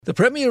The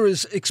Premier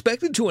is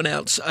expected to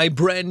announce a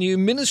brand new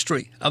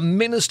ministry, a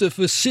Minister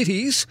for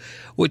Cities,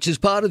 which is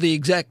part of the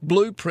exact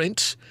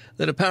blueprint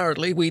that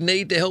apparently we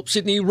need to help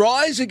Sydney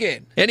rise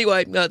again.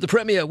 Anyway, the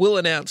Premier will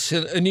announce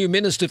a new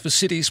Minister for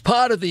Cities,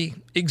 part of the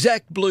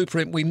exact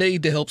blueprint we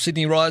need to help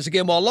Sydney rise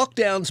again. While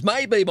lockdowns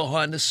may be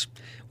behind us,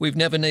 we've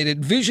never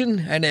needed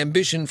vision and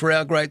ambition for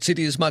our great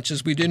city as much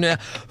as we do now.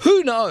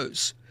 Who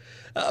knows?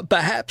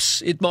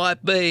 Perhaps it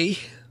might be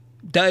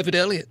David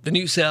Elliott, the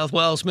New South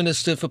Wales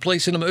Minister for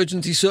Police and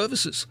Emergency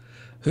Services,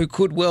 who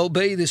could well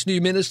be this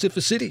new Minister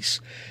for Cities.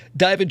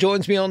 David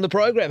joins me on the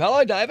program.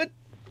 Hello, David.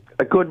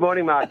 Good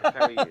morning, Mark.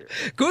 How are you?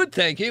 Good,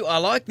 thank you. I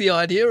like the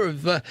idea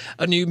of a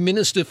new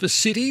Minister for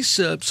Cities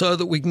so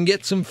that we can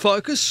get some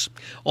focus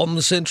on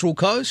the Central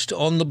Coast,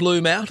 on the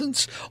Blue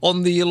Mountains,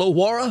 on the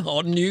Illawarra,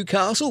 on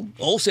Newcastle.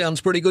 All sounds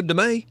pretty good to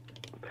me.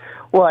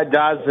 Well, it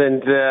does,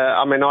 and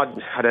I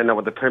don't know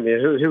what the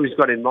Premier, who he's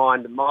got in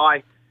mind.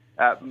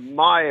 I've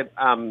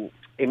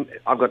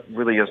got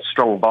really a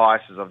strong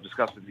bias, as I've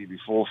discussed with you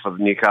before, for the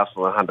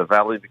Newcastle and Hunter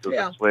Valley, because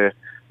that's where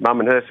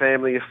Mum and her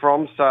family are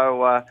from.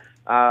 So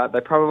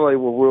they probably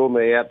will rule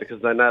me out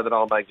because they know that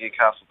I'll make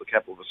Newcastle the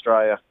capital of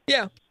Australia.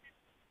 Yeah.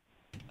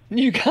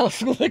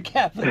 Newcastle, the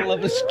capital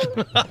of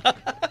Australia.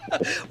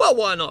 Well,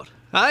 why not?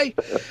 Hey,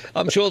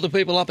 I'm sure the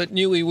people up at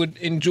Newey would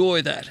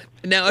enjoy that.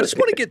 Now, I just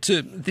want to get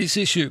to this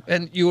issue,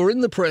 and you were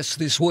in the press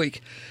this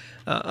week.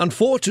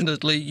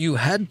 Unfortunately, you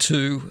had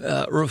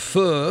to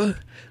refer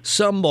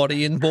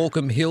somebody in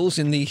Baulkham Hills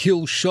in the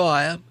Hill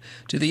Shire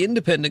to the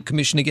Independent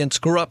Commission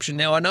Against Corruption.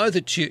 Now, I know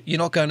that you're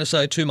not going to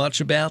say too much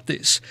about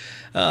this,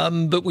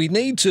 but we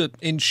need to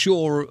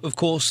ensure, of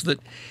course, that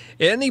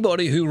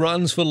anybody who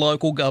runs for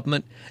local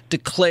government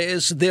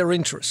declares their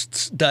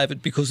interests,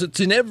 David, because it's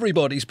in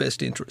everybody's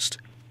best interest.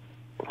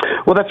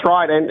 Well, that's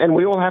right, and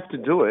we all have to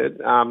do it.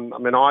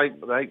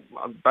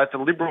 Both the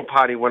Liberal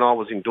Party, when I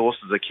was endorsed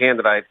as a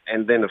candidate,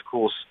 and then, of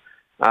course,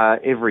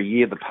 every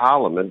year the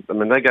Parliament,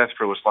 they go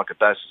through us like a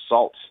dose of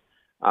salts,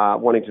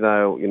 wanting to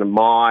know,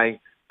 my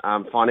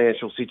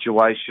financial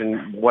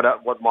situation,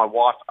 what my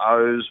wife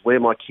owes, where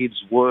my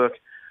kids work.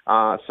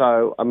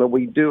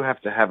 We do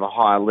have to have a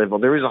higher level.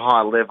 There is a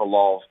higher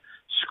level of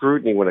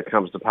scrutiny when it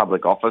comes to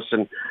public office,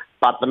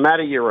 but the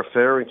matter you're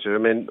referring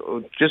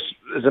to, just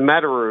as a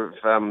matter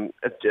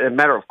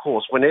of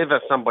course, whenever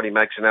somebody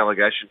makes an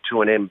allegation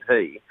to an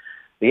MP,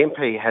 the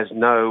MP has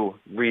no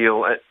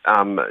real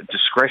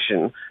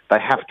discretion. They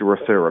have to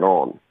refer it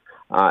on,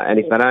 and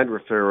if they don't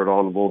refer it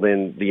on, well,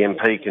 then the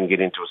MP can get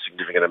into a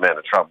significant amount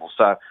of trouble.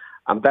 So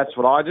that's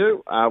what I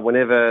do.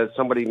 Whenever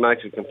somebody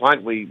makes a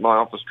complaint, my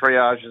office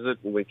triages it,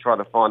 and we try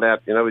to find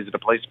out, is it a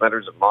police matter,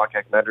 is it a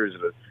MICAC matter, is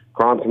it a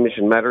crime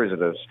commission matter, is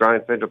it an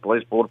Australian Federal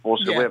Police, Border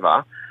Force,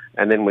 whoever,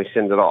 and then we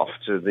send it off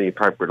to the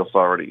appropriate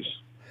authorities.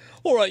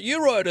 All right,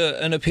 you wrote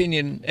an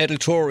opinion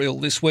editorial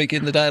this week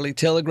in the Daily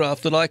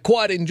Telegraph that I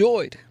quite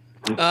enjoyed.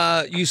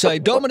 You say,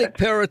 Dominic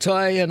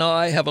Perrottet and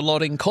I have a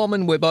lot in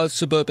common. We're both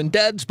suburban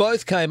dads,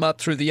 both came up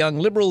through the Young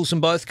Liberals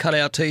and both cut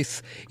our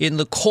teeth in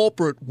the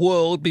corporate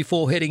world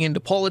before heading into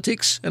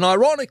politics. And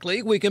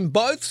ironically, we can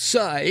both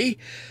say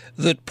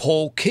that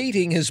Paul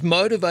Keating has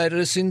motivated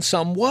us in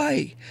some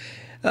way.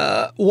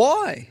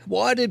 Why?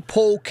 Why did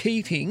Paul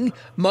Keating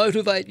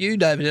motivate you,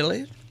 David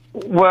Elliott?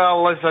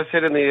 Well, as I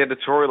said in the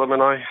editorial,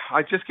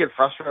 I just get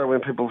frustrated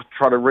when people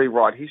try to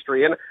rewrite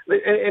history. And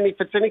if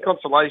it's any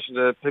consolation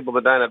to people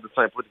that don't have the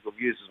same political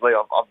views as me,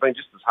 I've been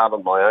just as hard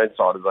on my own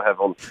side as I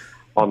have on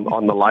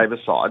the Labor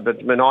side.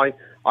 But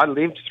I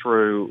lived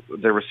through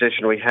the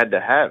recession we had to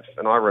have,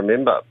 and I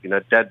remember,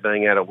 Dad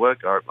being out of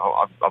work.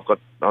 I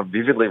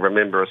vividly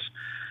remember us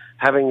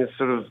having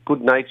sort of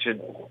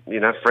good-natured,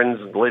 friends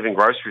leaving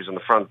groceries on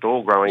the front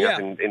door growing up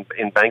in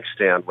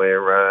Bankstown,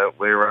 where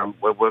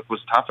work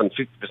was tough and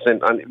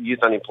 50%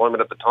 youth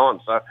unemployment at the time.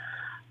 So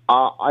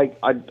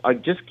I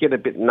just get a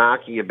bit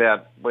narky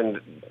about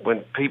when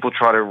people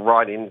try to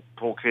write in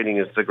Paul Keating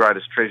as the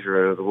greatest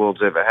treasurer the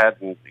world's ever had,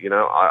 and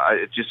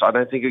I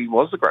don't think he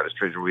was the greatest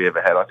treasurer we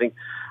ever had. I think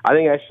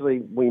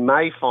actually we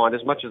may find,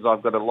 as much as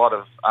I've got a lot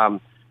of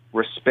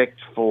respect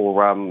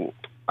for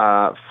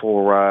Josh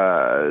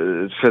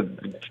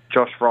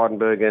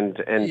Frydenberg and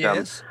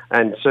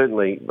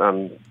certainly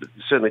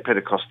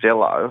Peter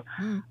Costello,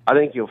 I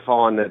think you'll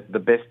find that the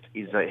best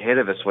is ahead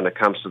of us when it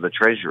comes to the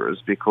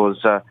treasurers,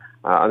 because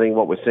I think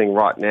what we're seeing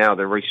right now,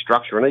 the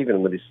restructure, and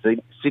even with this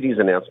cities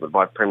announcement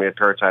by Premier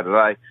Perrottet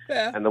today,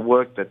 and the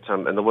work that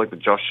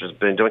Josh has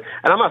been doing,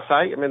 and I must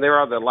say, there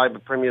are other Labor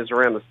premiers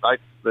around the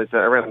states,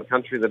 around the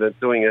country, that are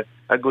doing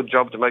a good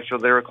job to make sure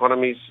their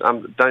economies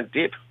don't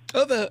dip.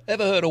 Ever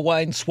heard of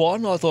Wayne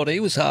Swan? I thought he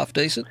was half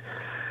decent.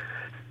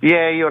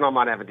 Yeah, you and I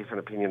might have a different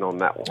opinion on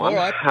that one. All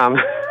right.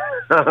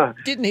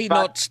 Didn't he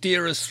not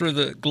steer us through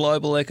the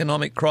global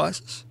economic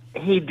crisis?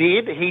 He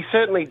did. He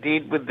certainly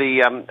did with the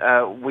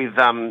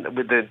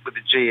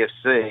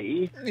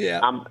GFC.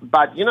 Yeah.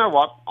 But you know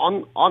what?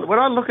 On when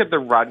I look at the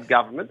Rudd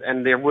government,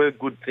 and there were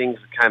good things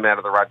that came out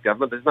of the Rudd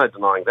government. There's no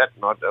denying that,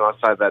 and I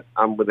say that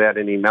without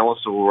any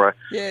malice or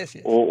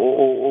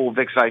or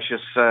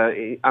vexatious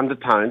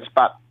undertones.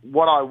 But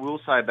what I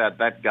will say about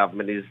that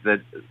government is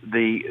that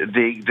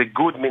the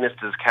good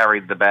ministers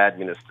carried the bad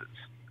ministers.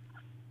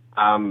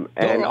 And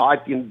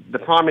the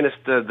Prime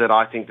Minister that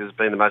I think has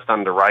been the most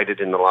underrated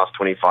in the last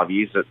 25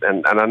 years,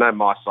 and I know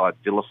my side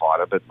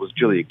vilified her, but was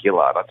Julia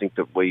Gillard.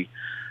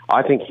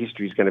 I think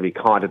history is going to be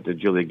kinder to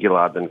Julia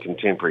Gillard than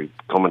contemporary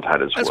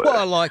commentators That's were. why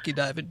I like you,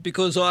 David,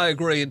 because I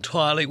agree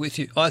entirely with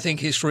you. I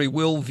think history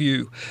will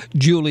view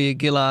Julia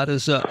Gillard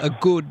as a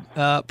good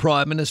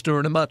Prime Minister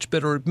and a much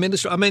better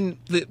administrator. I mean,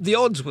 the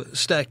odds were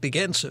stacked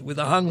against her with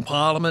a hung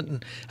Parliament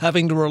and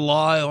having to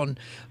rely on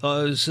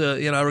those,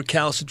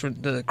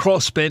 recalcitrant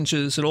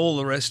crossbenchers and all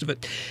the rest of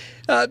it.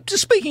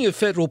 Just speaking of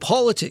federal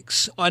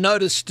politics, I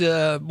noticed, in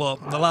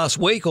the last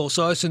week or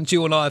so, since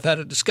you and I have had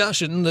a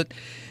discussion, that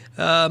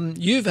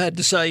you've had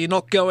to say you're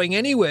not going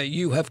anywhere.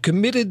 You have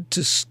committed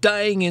to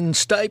staying in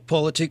state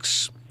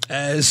politics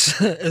as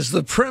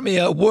the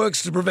Premier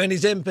works to prevent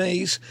his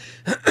MPs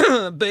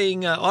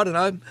being,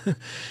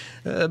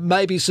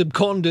 maybe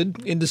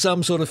subconded into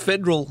some sort of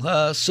federal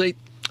seat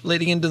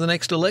leading into the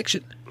next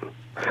election.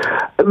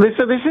 So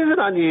this isn't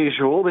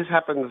unusual. This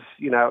happens,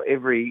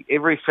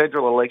 every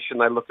federal election.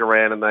 They look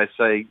around and they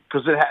say,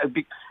 because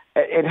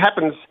it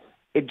happens.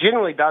 It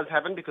generally does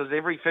happen because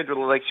every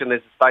federal election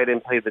there's a state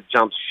MP that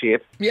jumps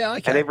ship. Yeah,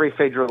 okay. And every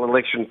federal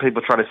election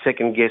people try to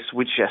second guess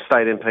which state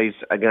MPs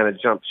are going to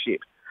jump ship.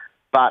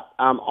 But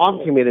I'm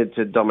committed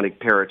to Dominic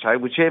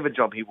Perrottet, whichever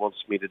job he wants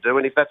me to do.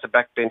 And if that's a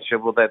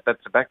backbencher, well,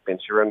 that's a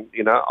backbencher. And,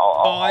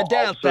 I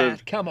doubt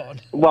that. Come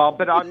on. Well,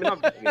 but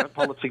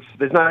politics,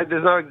 there's no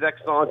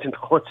exact science in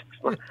politics.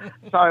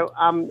 So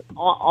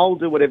I'll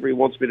do whatever he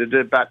wants me to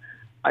do. But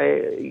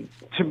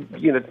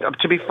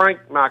to be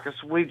frank,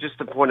 Marcus, we've just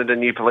appointed a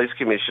new police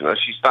commissioner.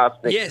 She starts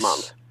next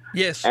month.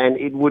 Yes. And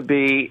it would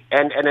be,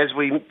 and as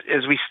we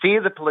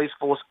steer the police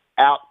force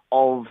out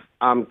of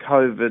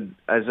COVID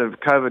as a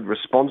COVID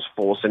response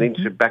force and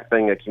into back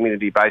being a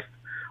community-based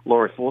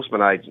law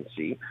enforcement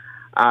agency,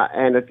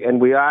 and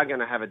we are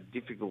going to have a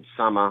difficult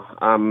summer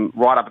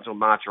right up until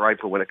March or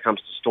April when it comes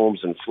to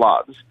storms and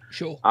floods.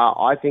 Sure.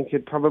 I think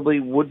it probably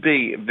would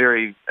be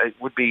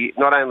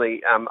not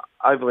only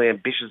overly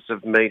ambitious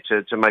of me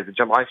to make the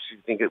jump. I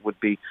actually think it would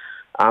be.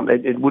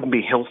 It wouldn't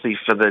be healthy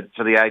for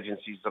the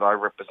agencies that I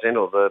represent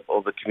or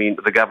the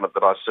community, the government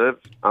that I serve.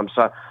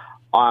 So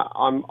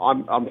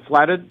I'm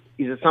flattered.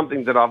 Is it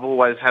something that I've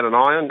always had an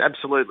eye on?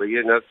 Absolutely.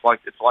 It's like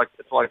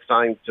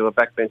saying to a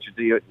backbencher,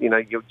 do you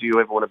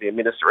ever want to be a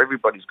minister?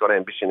 Everybody's got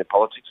ambition in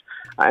politics,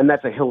 and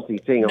that's a healthy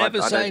thing.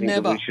 Never say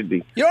never. We should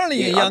be. You're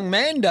only a young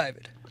man,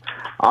 David.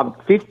 I'm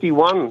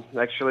 51,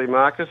 actually,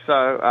 Marcus. So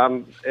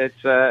I'm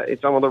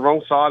on the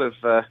wrong side of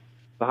the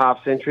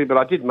half century, but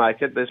I did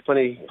make it. There's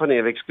plenty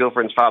of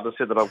ex-girlfriends' fathers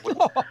said that I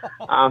wouldn't.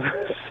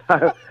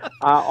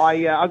 I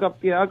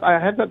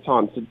had that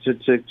time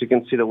to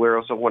consider where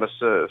else I want to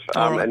serve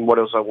and what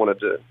else I want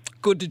to do.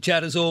 Good to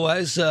chat as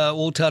always.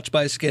 We'll touch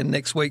base again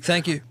next week.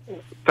 Thank you.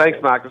 Thanks,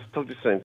 Marcus. Talk to you soon.